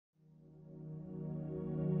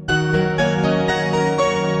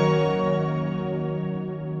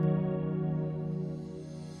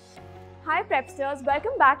Prepsters,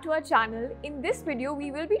 welcome back to our channel. In this video,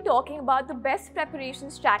 we will be talking about the best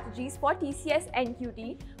preparation strategies for TCS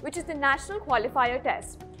NQT, which is the National Qualifier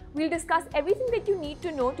Test. We'll discuss everything that you need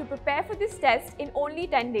to know to prepare for this test in only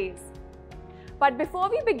 10 days. But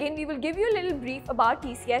before we begin, we will give you a little brief about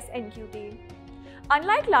TCS NQT.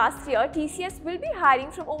 Unlike last year, TCS will be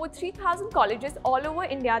hiring from over 3,000 colleges all over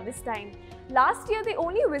India this time. Last year, they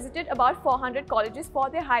only visited about 400 colleges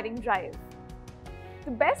for their hiring drive. The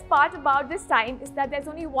best part about this time is that there's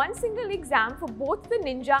only one single exam for both the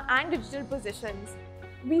Ninja and digital positions.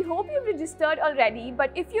 We hope you've registered already, but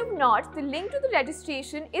if you've not, the link to the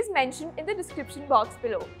registration is mentioned in the description box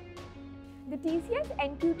below. The TCS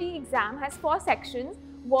NQT exam has 4 sections: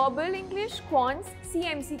 Verbal English, Quants,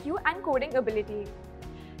 CMCQ and Coding Ability.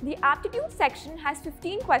 The Aptitude section has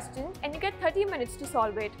 15 questions and you get 30 minutes to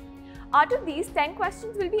solve it. Out of these, 10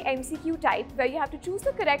 questions will be MCQ type, where you have to choose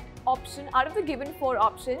the correct option out of the given 4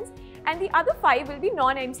 options, and the other 5 will be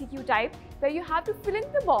non-MCQ type, where you have to fill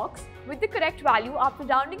in the box with the correct value after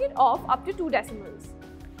rounding it off up to 2 decimals.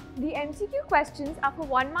 The MCQ questions are for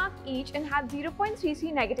 1 mark each and have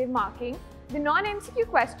 0.33 negative marking. The non-MCQ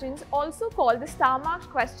questions, also called the star marked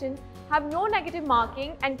questions, have no negative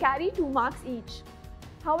marking and carry 2 marks each.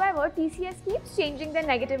 However, TCS keeps changing their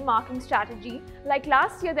negative marking strategy. Like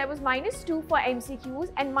last year, there was -2 for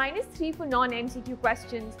MCQs and -3 for non-MCQ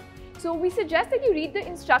questions. So we suggest that you read the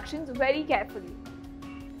instructions very carefully.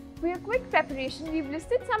 For your quick preparation, we've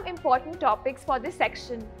listed some important topics for this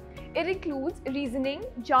section. It includes reasoning,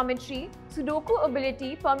 geometry, Sudoku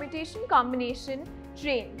ability, permutation combination,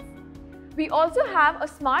 trains. We also have a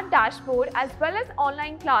smart dashboard as well as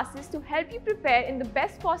online classes to help you prepare in the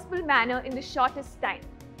best possible manner in the shortest time.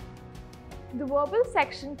 The verbal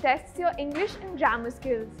section tests your English and grammar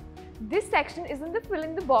skills. This section is in the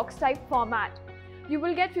fill-in-the-box type format. You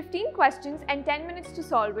will get 15 questions and 10 minutes to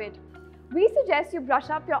solve it. We suggest you brush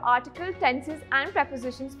up your article, tenses and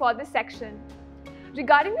prepositions for this section.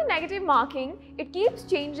 Regarding the negative marking, it keeps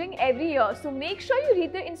changing every year, so make sure you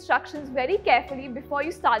read the instructions very carefully before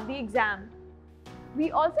you start the exam. We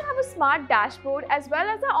also have a smart dashboard as well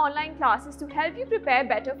as our online classes to help you prepare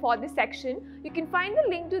better for this section. You can find the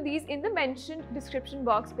link to these in the mentioned description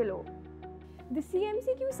box below. The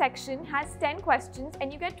CMCQ section has 10 questions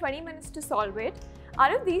and you get 20 minutes to solve it.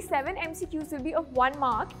 Out of these, 7 MCQs will be of 1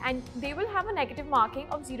 mark and they will have a negative marking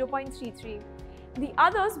of 0.33. The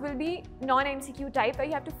others will be non-MCQ type, where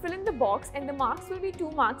you have to fill in the box and the marks will be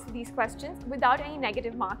 2 marks for these questions without any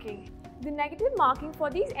negative marking. The negative marking for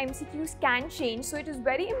these MCQs can change, so it is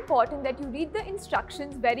very important that you read the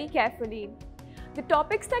instructions very carefully. The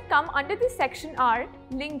topics that come under this section are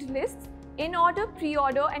linked lists, in-order,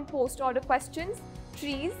 pre-order and post-order questions,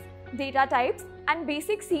 trees, data types and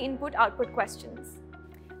basic C input-output questions.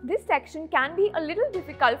 This section can be a little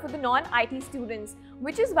difficult for the non-IT students,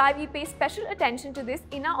 which is why we pay special attention to this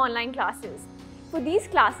in our online classes. For these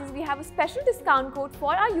classes, we have a special discount code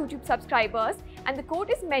for our YouTube subscribers and the code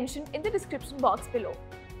is mentioned in the description box below.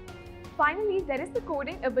 Finally, there is the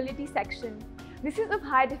coding ability section. This is of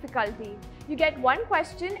high difficulty. You get 1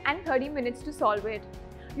 question and 30 minutes to solve it.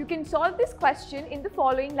 You can solve this question in the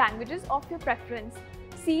following languages of your preference: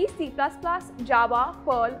 C, C++, Java,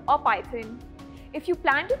 Perl or Python. If you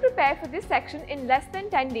plan to prepare for this section in less than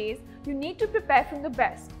 10 days, you need to prepare from the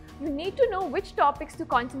best. You need to know which topics to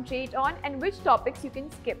concentrate on and which topics you can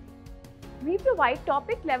skip. We provide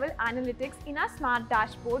topic level analytics in our smart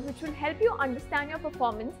dashboard, which will help you understand your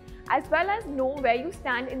performance as well as know where you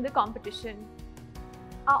stand in the competition.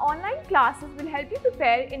 Our online classes will help you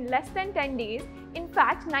prepare in less than 10 days. In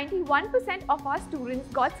fact, 91% of our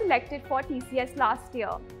students got selected for TCS last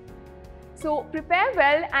year. So prepare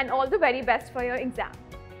well and all the very best for your exam.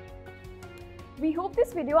 We hope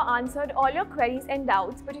this video answered all your queries and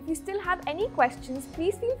doubts, but if you still have any questions,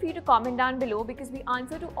 please feel free to comment down below because we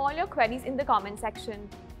answer to all your queries in the comment section.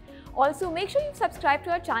 Also, make sure you subscribe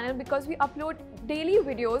to our channel because we upload daily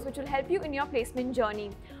videos which will help you in your placement journey.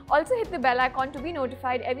 Also hit the bell icon to be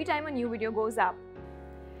notified every time a new video goes up.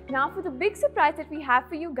 Now for the big surprise that we have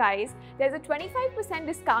for you guys, there's a 25%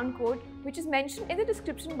 discount code which is mentioned in the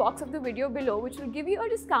description box of the video below, which will give you a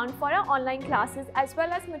discount for our online classes as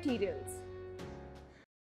well as materials.